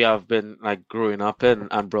 like, we have been, like, growing up in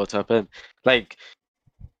and brought up in. Like,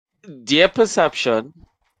 their perception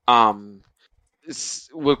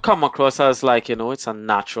will come across as, like, it's a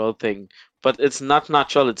natural thing, but it's not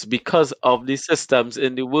natural. It's because of the systems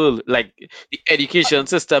in the world. Like, the education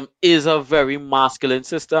system is a very masculine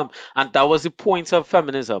system, and that was the point of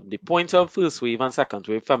feminism. The point of first wave and second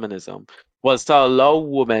wave feminism was to allow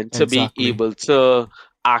women to be able to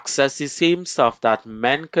access the same stuff that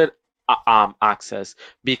men could access,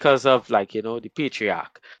 because of, like, the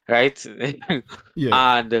patriarch, right?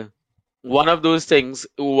 Yeah. And one of those things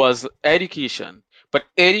was education. But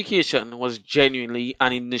education was genuinely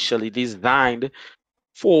and initially designed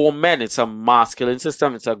for men. It's a masculine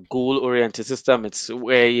system. It's a goal-oriented system. It's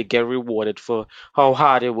where you get rewarded for how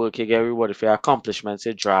hard you work. You get rewarded for your accomplishments,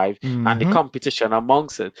 your drive, and the competition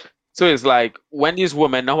amongst it. So it's like, when these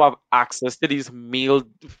women now have access to these male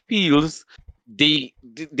fields, they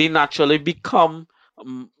naturally become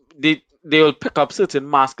they will pick up certain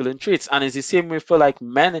masculine traits. And it's the same way for, like,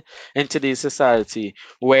 men in today's society,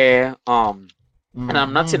 where and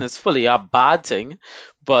I'm not saying it's fully a bad thing,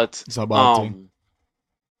 but It's a bad thing.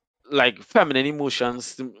 Like, feminine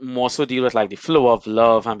emotions more so deal with, like, the flow of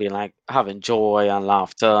love and being, like, having joy and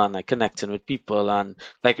laughter and, like, connecting with people and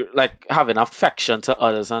like having affection to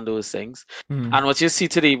others and those things. And what you see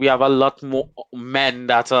today, we have a lot more men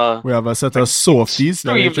that are, we have a set of softies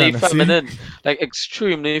that extremely feminine, like,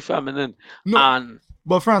 extremely feminine. No,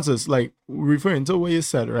 but Francis, like, referring to what you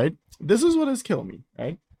said, right? This is what has killed me,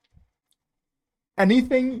 right?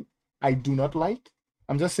 Anything I do not like,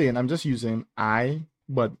 I'm just saying, I'm just using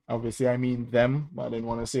but obviously I mean them. I didn't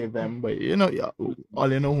want to say them, but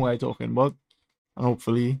all you know who I'm talking about, and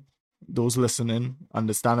hopefully those listening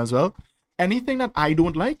understand as well. Anything that I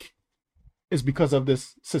don't like is because of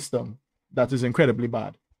this system that is incredibly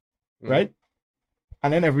bad, right?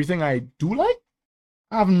 And then everything I do like,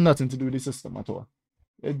 I have nothing to do with the system at all.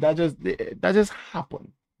 That just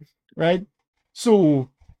happened, right? So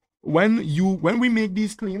when we make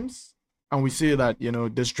these claims and we say that,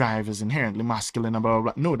 this drive is inherently masculine and blah,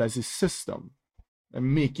 blah, blah. No, that's a system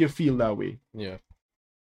and make you feel that way. Yeah.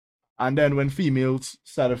 And then when females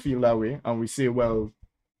start to feel that way and we say, well,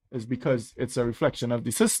 it's because it's a reflection of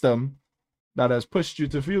the system that has pushed you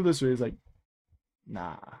to feel this way, it's like,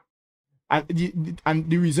 nah. And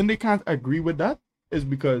the reason they can't agree with that is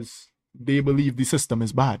because they believe the system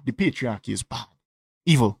is bad. The patriarchy is bad.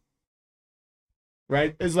 Evil.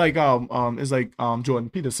 Right? It's like Jordan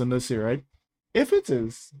Peterson does say, right? If it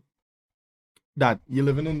is that you're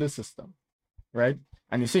living in this system, right?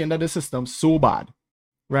 And you're saying that the system's so bad,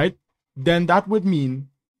 right? Then that would mean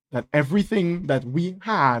that everything that we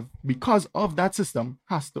have because of that system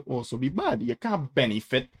has to also be bad. You can't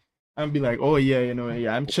benefit and be like, oh yeah,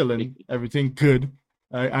 I'm chilling, everything good.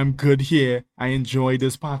 I'm good here. I enjoy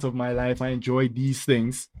this part of my life. I enjoy these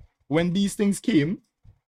things. When these things came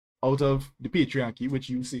out of the patriarchy, which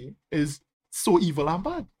you say is so evil and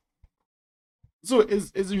bad. So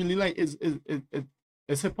it's really like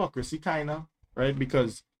it's hypocrisy kind of, right?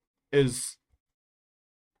 Because is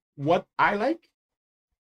what I like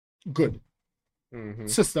good.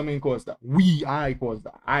 System ain't caused that. I caused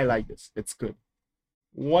that. I like this. It's good.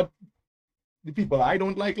 What the people I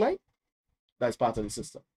don't like, that's part of the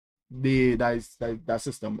system. That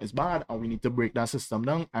system is bad, and we need to break that system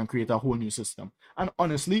down and create a whole new system. And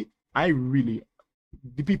honestly, the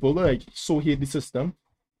people that like so hate the system,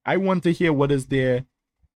 I want to hear what is their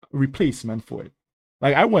replacement for it.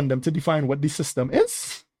 Like, I want them to define what the system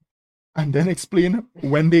is, and then explain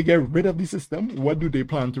when they get rid of the system, what do they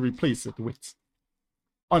plan to replace it with.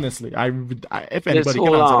 Honestly, if anybody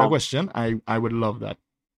can answer that question, I would love that.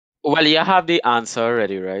 Well, you have the answer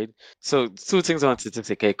already, right? So, two things I wanted to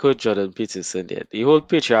say. Okay, Coach Jordan Peterson did. The whole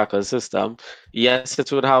patriarchal system, yes,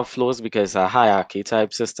 it would have flaws because it's a hierarchy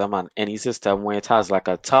type system, and any system where it has like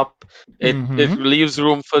a top, it leaves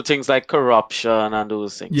room for things like corruption and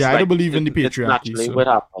those things. Yeah, like, I don't believe in the patriarchy. It naturally would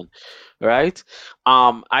happen, right?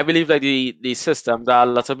 I believe that the system that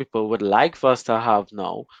a lot of people would like for us to have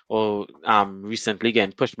now, or recently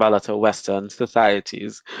getting pushed by a lot of Western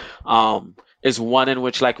societies, is one in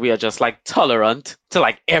which like we are just like tolerant to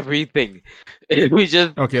like everything. We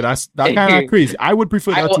just that kind of crazy. I would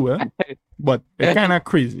prefer that too, but it's kind of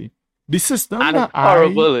crazy. The system and it's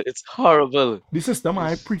horrible. It's horrible. The system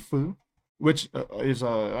I prefer, which is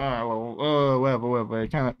whatever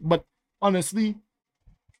kind of. But honestly,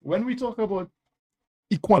 when we talk about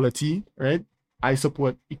equality, right? I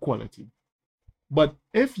support equality. But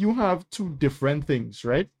if you have two different things,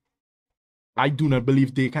 right? I do not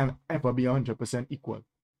believe they can ever be 100% equal.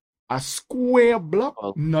 A square block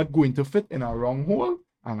not going to fit in a round hole,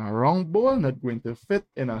 and a round ball not going to fit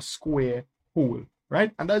in a square hole,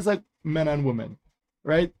 right? And that's like men and women,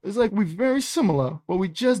 right? It's like we're very similar, but we're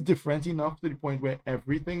just different enough to the point where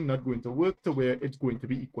everything not going to work to where it's going to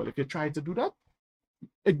be equal. If you try to do that,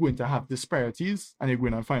 it's going to have disparities, and you're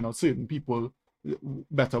going to find out certain people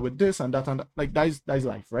better with this and that, and that. Like that's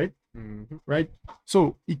life, right? Right?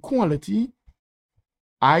 So equality,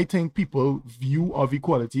 I think people view of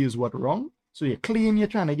equality is what wrong. So you claim you're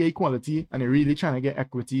trying to get equality and you're really trying to get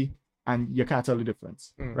equity, and you can't tell the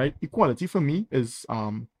difference, right? Equality for me is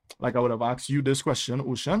like I would have asked you this question,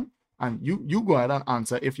 Ocean, and you go ahead and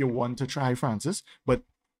answer if you want to try, Francis. But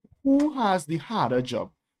who has the harder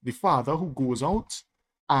job? The father who goes out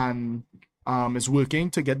and is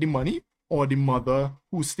working to get the money, or the mother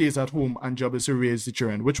who stays at home and job is to raise the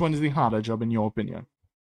children? Which one is the harder job in your opinion?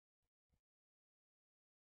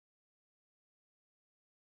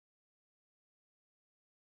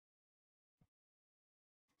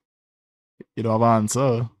 You don't have an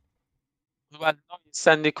answer. Well, no, you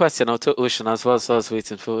send the question out to Ocean as well, so I was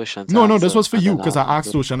waiting for Ocean to No, answer, this was for and you then because I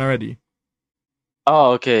asked Ocean already.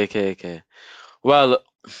 Oh, okay. Well,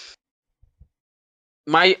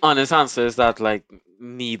 my honest answer is that like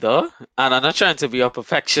neither, and I'm not trying to be a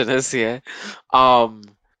perfectionist here.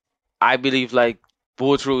 I believe like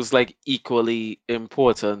both roles like equally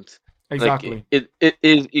important. Exactly. Like it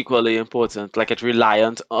is equally important. Like it's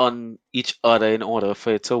reliant on each other in order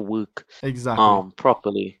for it to work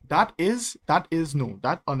properly. That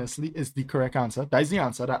honestly is the correct answer. That is the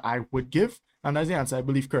answer that I would give, and that's the answer I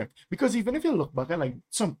believe correct. Because even if you look back at like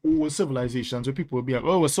some old civilizations where people would be like,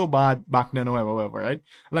 oh, it was so bad back then or whatever, right?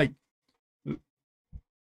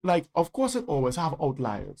 Like of course it always have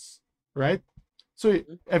outliers, right?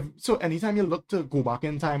 So anytime you look to go back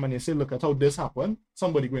in time and you say, look at how this happened,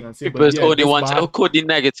 somebody going and say, people only want to code the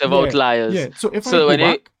negative outliers. Yeah. So if I go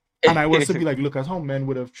back and I was to be like, look at how men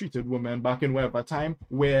would have treated women back in whatever time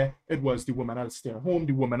where it was the woman had to stay at home,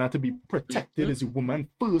 the woman had to be protected as the woman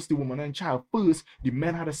first, the woman and child first, the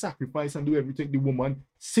men had to sacrifice and do everything, the woman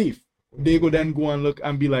safe. They go and look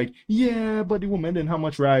and be like, yeah, but the woman didn't have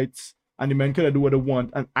much rights. And the men could do what they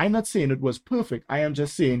want. And I'm not saying it was perfect. I am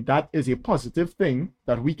just saying that is a positive thing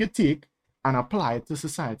that we could take and apply it to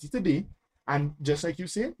society today. And just like you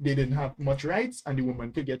said, they didn't have much rights and the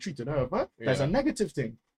woman could get treated however. Yeah. That's a negative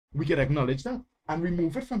thing. We can acknowledge that and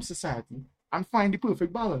remove it from society and find the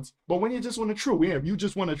perfect balance. But when you just want to throw away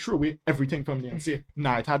everything from there and say,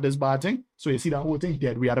 nah, it had this bad thing. So you see that whole thing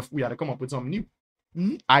dead. We had to come up with something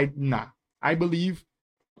new. I believe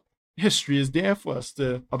history is there for us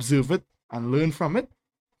to observe it and learn from it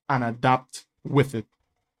and adapt with it.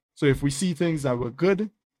 So if we see things that were good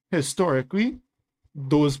historically,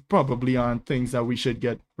 those probably aren't things that we should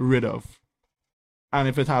get rid of. And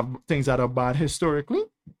if it have things that are bad historically,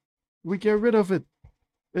 we get rid of it.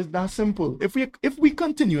 It's that simple. If we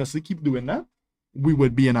continuously keep doing that, we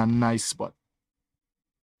would be in a nice spot.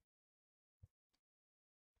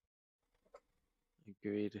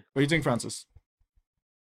 Agreed. What do you think, Francis?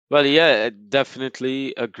 Well, yeah, I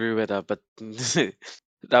definitely agree with that, but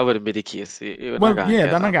that wouldn't be the case. You're not Well, gonna yeah,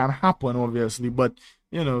 get that not that. gonna happen, obviously, but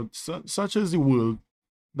such is the world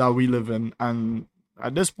that we live in, and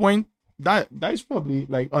at this point, that is probably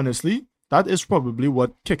like honestly, that is probably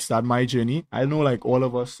what kickstarted my journey. I know, like all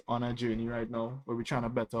of us on a journey right now, where we're trying to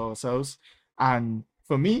better ourselves, and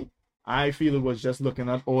for me, I feel it was just looking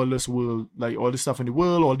at all this world, like all the stuff in the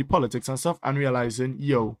world, all the politics and stuff, and realizing,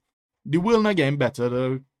 yo, the world not getting better,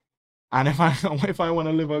 though. And if I if I want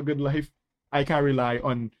to live a good life, I can rely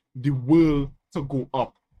on the will to go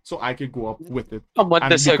up, so I can go up with it Someone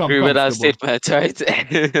and become disagree with that comfortable. statement,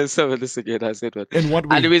 right? Someone disagree with that statement. In what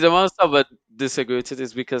And the way? reason why someone disagree with it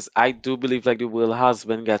is because I do believe like the world has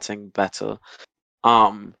been getting better.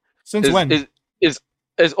 Um, Since is when? is is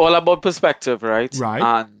is all about perspective, right? Right.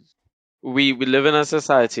 And we live in a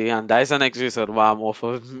society, and that is an reason why I'm off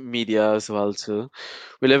of media as well too.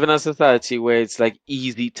 We live in a society where it's like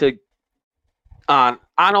easy to and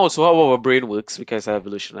also how our brain works because of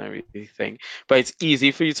evolutionary thing. But it's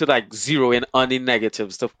easy for you to like zero in on the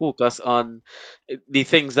negatives to focus on the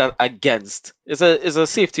things that are against. It's a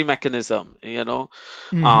safety mechanism, you know.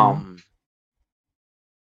 Mm-hmm. Um,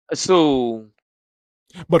 so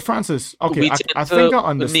But Francis, okay, we I tend think to I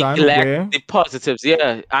understand neglect where. the positives,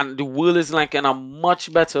 yeah. And the world is like in a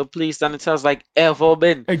much better place than it has like ever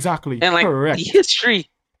been Exactly, in like the correct. history,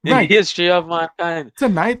 in the Right. history of mankind.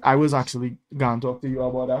 Tonight, I was actually going to talk to you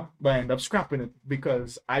about that, but I ended up scrapping it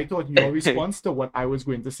because I thought your response to what I was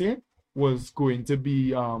going to say was going to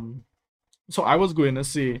be so I was going to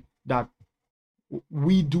say that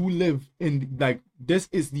we do live in, like, this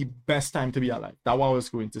is the best time to be alive. That's what I was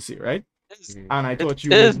going to say, right? And I It thought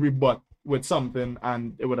you would is. rebut with something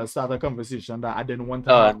and it would have started a conversation that I didn't want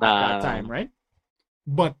to have at that time, Nah. right?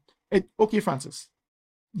 But okay, Francis.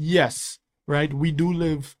 Yes, right. We do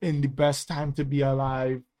live in the best time to be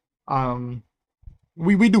alive. Um,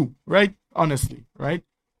 we do, right? Honestly, right?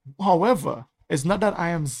 However, it's not that I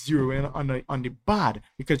am zeroing on the bad,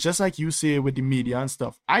 because just like you say with the media and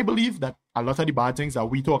stuff, I believe that a lot of the bad things that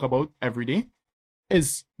we talk about every day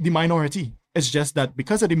is the minority. It's just that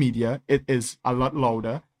because of the media, it is a lot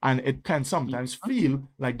louder and it can sometimes feel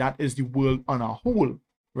like that is the world on a whole,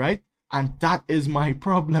 right? And that is my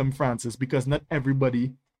problem, Francis, because not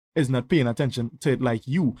everybody is not paying attention to it like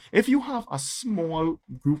you. If you have a small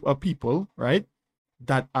group of people, right,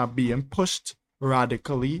 that are being pushed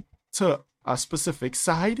radically to a specific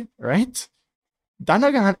side, right? That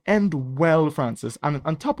not gonna end well, Francis. And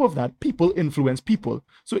on top of that, people influence people.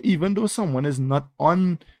 So even though someone is not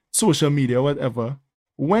on social media or whatever,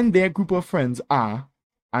 when their group of friends are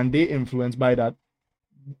and they influenced by that,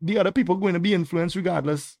 the other people are going to be influenced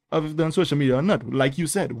regardless of if they're on social media or not. Like you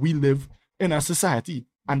said, we live in a society,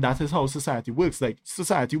 and that is how society works. Like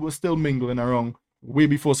society was still mingling around way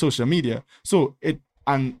before social media. So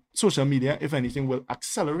and social media, if anything, will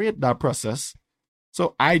accelerate that process.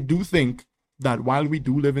 So I do think that while we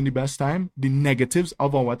do live in the best time, the negatives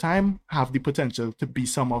of our time have the potential to be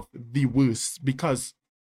some of the worst because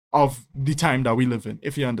of the time that we live in,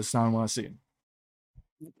 if you understand what I'm saying.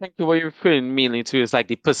 I think what you're referring mainly to is like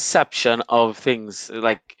the perception of things,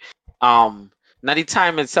 not the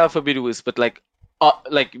time itself will be the worst, but like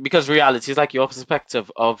because reality is like your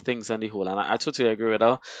perspective of things on the whole, and I totally agree with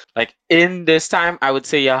that. Like in this time, I would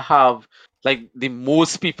say you have like the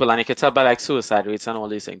most people, and you can tell by like suicide rates and all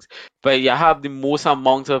these things, but you have the most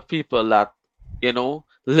amount of people that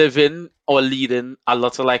living or leading a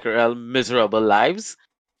lot of like real miserable lives,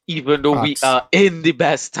 even though we Facts. are in the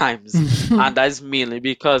best times. And that's mainly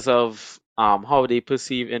because of how they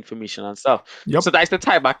perceive information and stuff. Yep. So that's the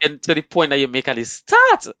tie back into the point that you make at the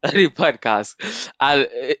start of the podcast. And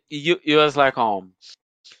you was like,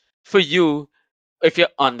 for you, if you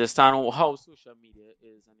understand how social media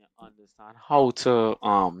is and you understand how to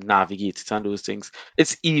navigate it and those things,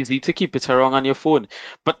 it's easy to keep it around on your phone.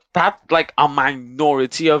 But that like a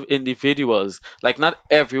minority of individuals, like not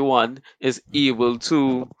everyone is able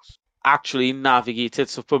to actually navigate it.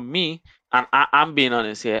 So for me, and I'm being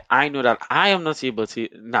honest here, I know that I am not able to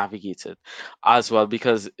navigate it as well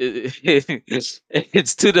because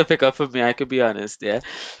it's too difficult for me. I could be honest, yeah.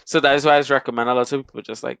 So that is why I recommend a lot of people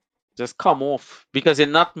just come off because you're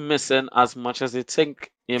not missing as much as you think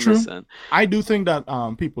you're True. missing. I do think that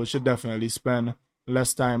people should definitely spend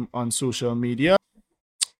less time on social media.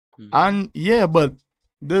 And yeah, but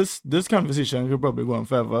this conversation could probably go on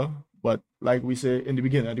forever. But like we say in the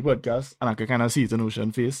beginning of the podcast, and I can kind of see it in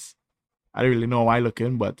Ocean face, I don't really know why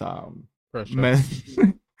looking, but Pressure. man,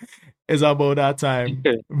 it's about that time.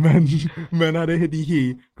 Man had a hit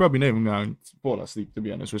the probably not even going to fall asleep, to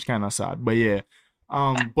be honest, which kind of sad. But yeah,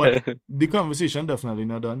 but the conversation definitely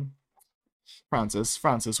not done.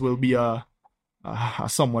 Francis will be a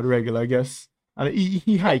somewhat regular, I guess. And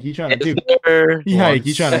he trying to take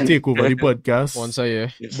trying to take over the podcast Once a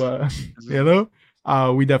year. but you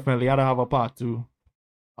know, we definitely had to have a part 2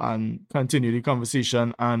 and continue the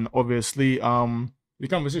conversation. And obviously, the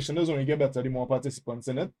conversation does only get better the more participants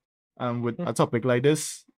in it. And with a topic like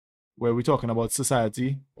this, where we're talking about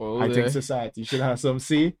society, I think society should have some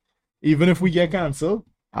say, even if we get cancelled.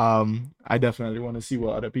 I definitely want to see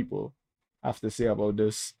what other people have to say about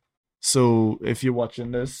this. So if you're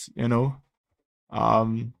watching this, you know,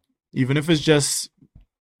 even if it's just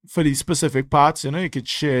for these specific parts, you know, you could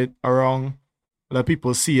share it around, let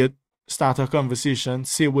people see it, start a conversation,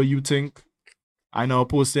 say what you think. I know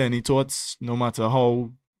post any thoughts, no matter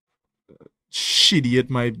how shitty it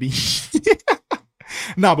might be.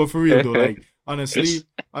 Nah, but for real though, like honestly,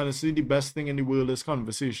 the best thing in the world is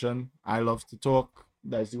conversation. I love to talk.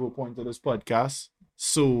 That's the whole point of this podcast.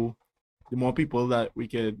 So the more people that we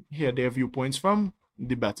could hear their viewpoints from,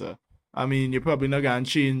 the better. I mean, you're probably not gonna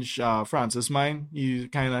change Francis' mind. He's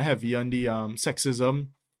kind of heavy on the sexism.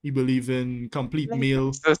 He believes in complete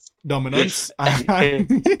male dominance.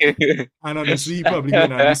 And honestly, he probably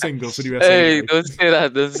gonna be single for the rest of his life. Don't say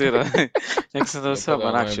that. Don't say that. Next to know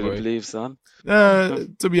someone actually believes, son.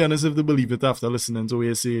 To be honest, if they believe it after listening to what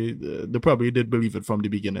you say, they probably did believe it from the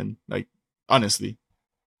beginning. Like, honestly.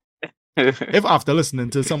 If after listening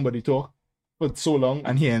to somebody talk for so long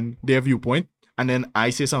and hearing their viewpoint, and then I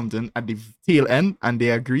say something at the tail end and they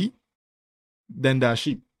agree, then they're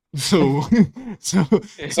sheep. So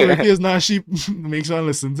if he's not sheep, make sure and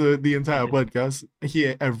listen to the entire podcast,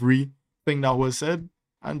 hear everything that was said,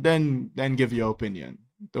 and then give your opinion.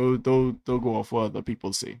 Don't go off what other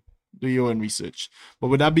people say. Do your own research. But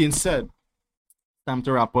with that being said, time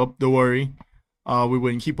to wrap up. Don't worry. We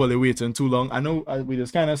wouldn't keep all the waiting too long. I know we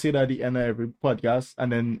just kind of say that at the end of every podcast,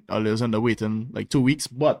 and then others end up waiting like 2 weeks,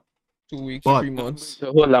 but 2 weeks, 3 months.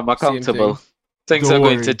 Hold on, I'm accountable. Things are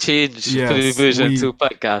going to change for the version 2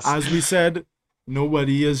 podcast. As we said,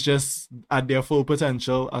 nobody is just at their full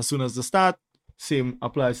potential as soon as they start. Same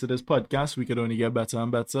applies to this podcast. We could only get better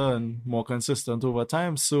and better and more consistent over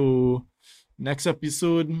time. So next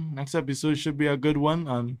episode should be a good one,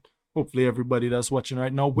 and hopefully everybody that's watching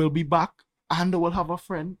right now will be back, and they will have a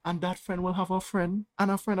friend, and that friend will have a friend,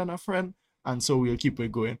 and a friend, and a friend, and so we'll keep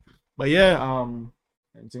it going. But yeah,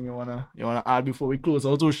 anything you wanna add before we close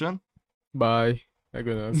out, Ocean? Bye. I'm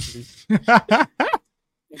gonna sleep.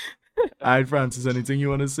 Alright, Francis, anything you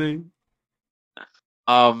wanna say?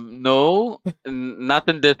 No, not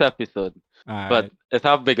in this episode. But it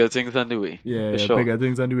have bigger things on the way. Yeah, sure. Bigger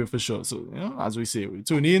things on the way for sure. So, you know, as we say, we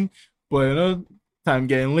tune in, but you know, time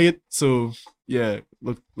getting late. So yeah,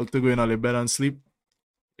 look to go in on bed and sleep.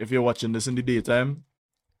 If you're watching this in the daytime,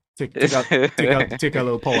 take a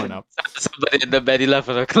little power nap. Somebody in the bed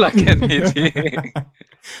 11 o'clock in meeting.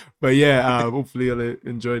 But yeah, hopefully you'll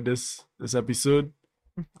enjoy this episode,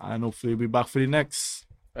 and hopefully we'll be back for the next.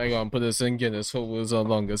 I'm gonna put this in Guinness. Hope it was the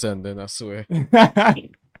longest ending, I swear.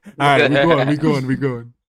 Alright, we're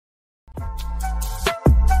going.